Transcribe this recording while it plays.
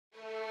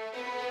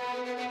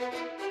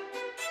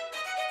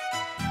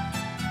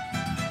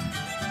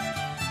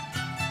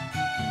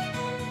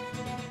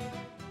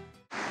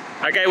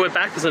Okay, we're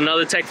back with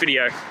another tech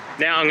video.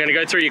 Now I'm going to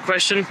go through your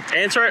question,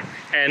 answer it,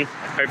 and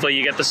hopefully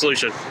you get the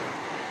solution.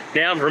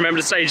 Now remember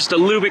to stay just a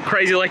little bit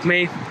crazy like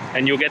me,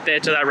 and you'll get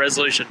there to that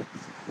resolution.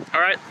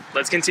 Alright,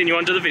 let's continue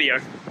on to the video.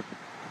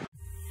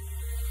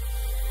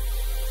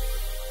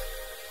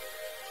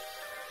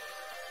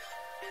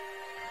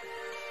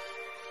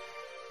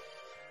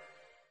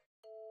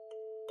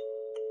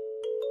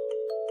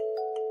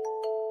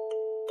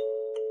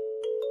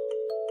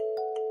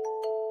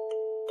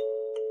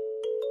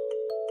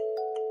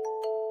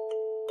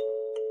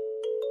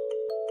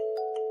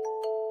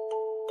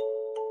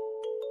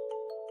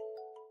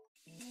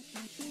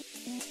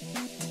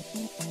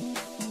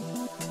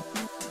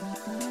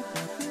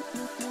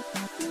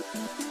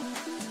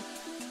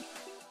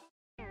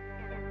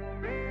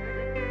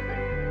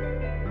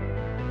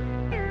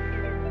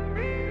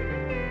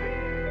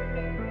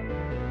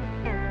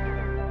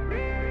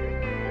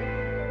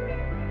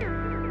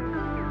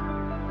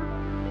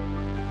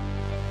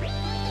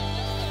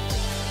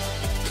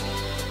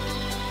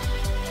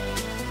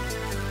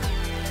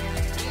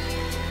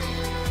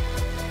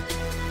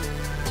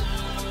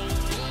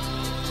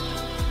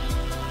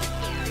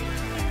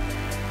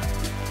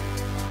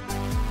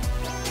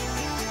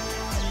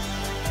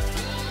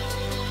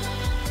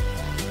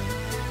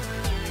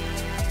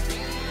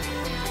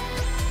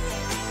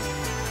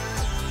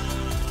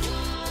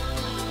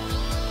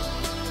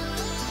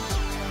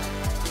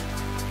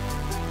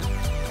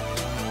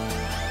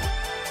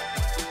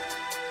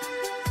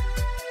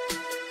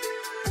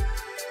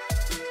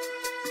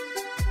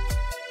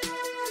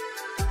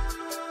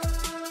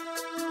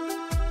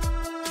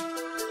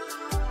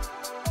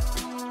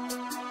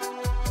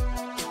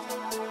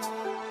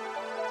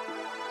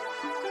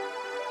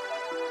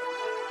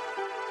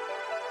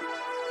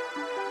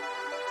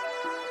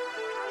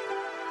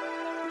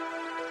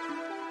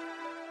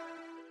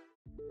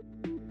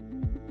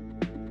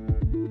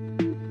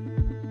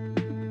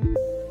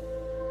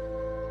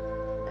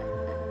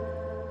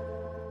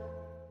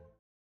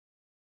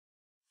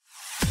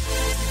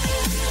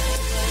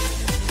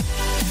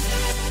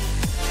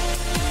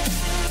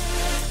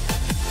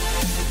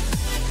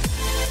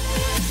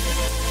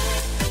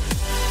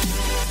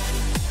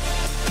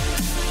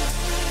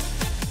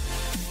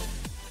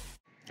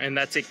 And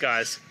that's it,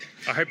 guys.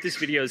 I hope this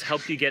video has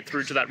helped you get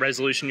through to that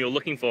resolution you're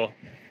looking for.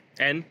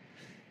 And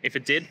if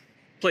it did,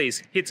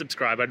 please hit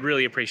subscribe. I'd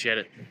really appreciate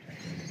it.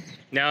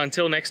 Now,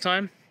 until next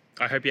time,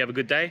 I hope you have a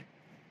good day,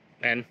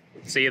 and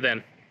see you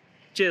then.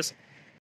 Cheers.